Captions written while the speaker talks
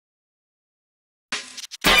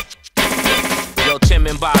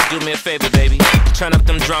Simon Bob, do me a favor, baby. Turn up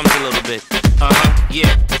them drums a little bit.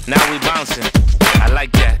 Yeah. Now we bouncing. I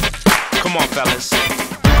like that. Come on, fellas.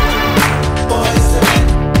 Boys to men.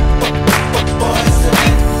 Boys to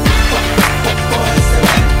men. Boys to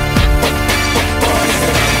men. Boys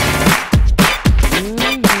to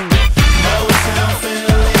men. Motown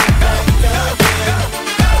feeling back again.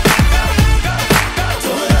 Do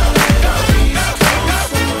it all in our East Coast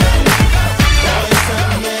swing. Boys to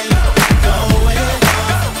men, going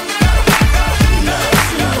off. Not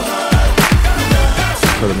too hard.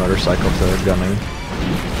 For the motorcycles that are gunning.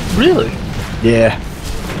 Really? Yeah.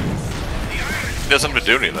 He doesn't even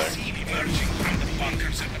do anything.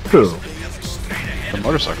 Who? The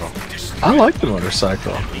motorcycle. I like the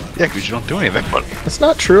motorcycle. Yeah, because you don't do anything. But That's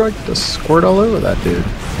not true. I get to squirt all over that dude.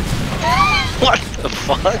 what the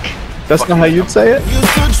fuck? That's not how you'd say it?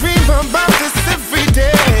 Used to dream about this every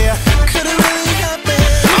day. Couldn't really happen.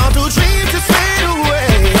 All those dreams just fade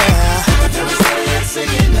away.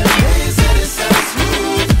 Singing the days that it sounds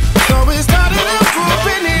smooth. So we started a group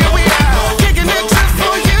and here we are, kicking it just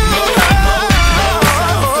for you.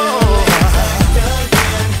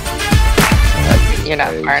 You're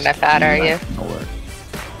not far enough out, are you?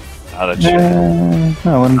 Not a chance.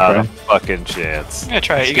 I wouldn't Not try. a fucking chance. Yeah,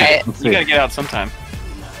 try it. You gotta get out sometime.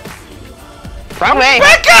 Wrong way!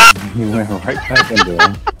 He went right back into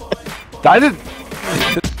him. I didn't.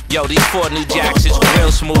 Yo, these 4 new jacks is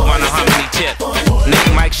real smooth on a harmony tip.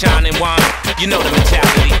 Nick, Mike, Sean, and Juan, you know the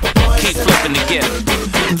mentality. Keep flipping the gift.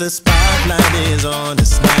 The spotlight is on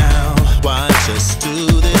us now. Watch us do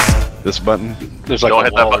this. This button? There's like Don't a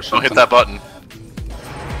hit that wall or button. Don't hit something. that button.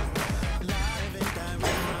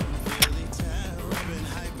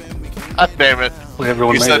 God damn it! Look,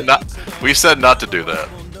 everyone made it. We said not to do that.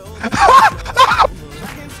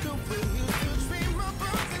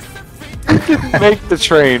 Make the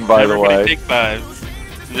train, by the Everybody way. take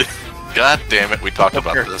 5. God damn it! We talked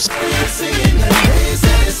about this. So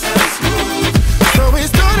we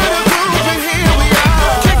started a group and here we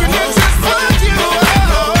are, kicking it just for you.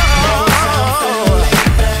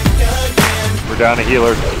 We're down a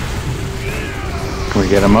healer. Can we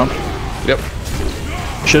get him up? Yep.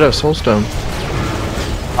 Should have Soulstone.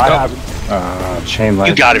 I have. Chain You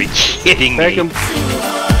light. gotta be kidding me. Take him.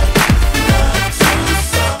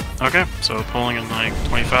 Okay, so pulling in like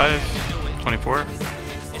 25, 24,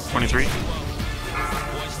 23.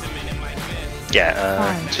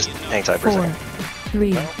 Yeah, just hang tight for a 4, second.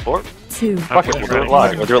 3, 4? 2, Fuck it, we're we'll do it ready.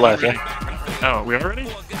 live. We'll do it live, yeah. Oh, we are ready?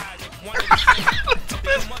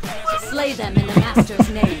 slay them in the master's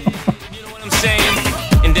name. I'm saying,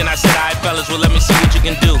 and then I said, alright fellas, well let me see what you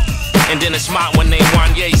can do. And then a smart one named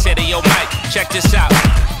Juan, yeah, he said, hey yo Mike, check this out.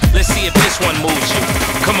 Let's see if this one moves you.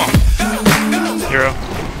 Come on. Hero.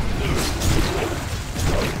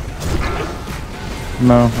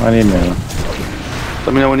 No, I need mana.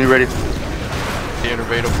 Let me know when you're ready.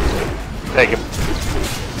 Innovate him. Take him.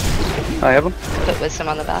 I have him. Put wisdom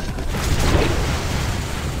on the back.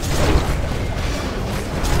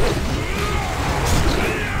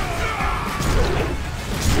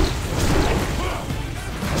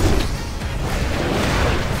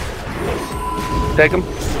 Take him.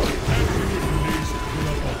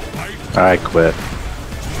 I quit.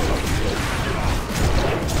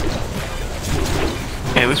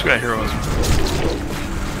 Hey, at least we got heroes.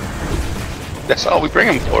 That's all we bring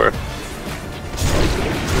him for.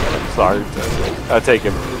 Sorry. I take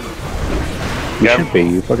him. You should be.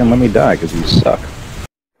 You fucking let me die because you suck.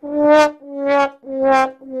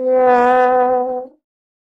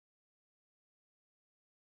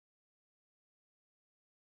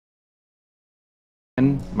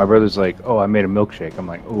 And my brother's like, oh, I made a milkshake. I'm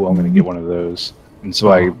like, oh, I'm going to get one of those. And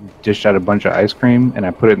so I dished out a bunch of ice cream and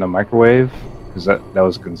I put it in the microwave because that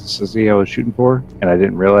was the consistency I was shooting for. And I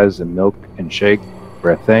didn't realize that milk and shake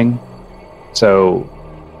were a thing. So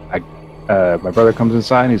my brother comes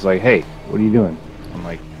inside and he's like, hey, what are you doing? I'm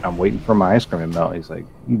like, I'm waiting for my ice cream to melt. He's like,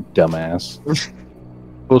 you dumbass.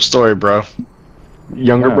 Cool story, bro.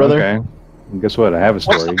 Younger Yeah, brother? Okay. And guess what? I have a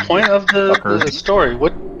story. What's the point of the Fucker. story?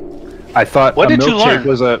 What? I thought What a did you milkshake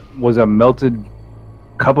learn? was a melted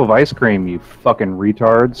cup of ice cream, you fucking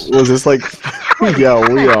retards. Was this like? Yeah,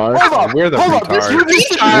 we are. Hold on. We're the Hold on. retards.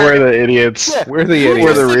 We're the idiots. Yeah, We're the you idiots.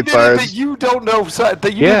 We're the just admitted retards. That you don't know. That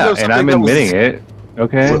you didn't know Yeah, something and I'm that was- admitting it.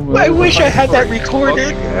 Okay. I wish I had that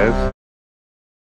recorded. Guys.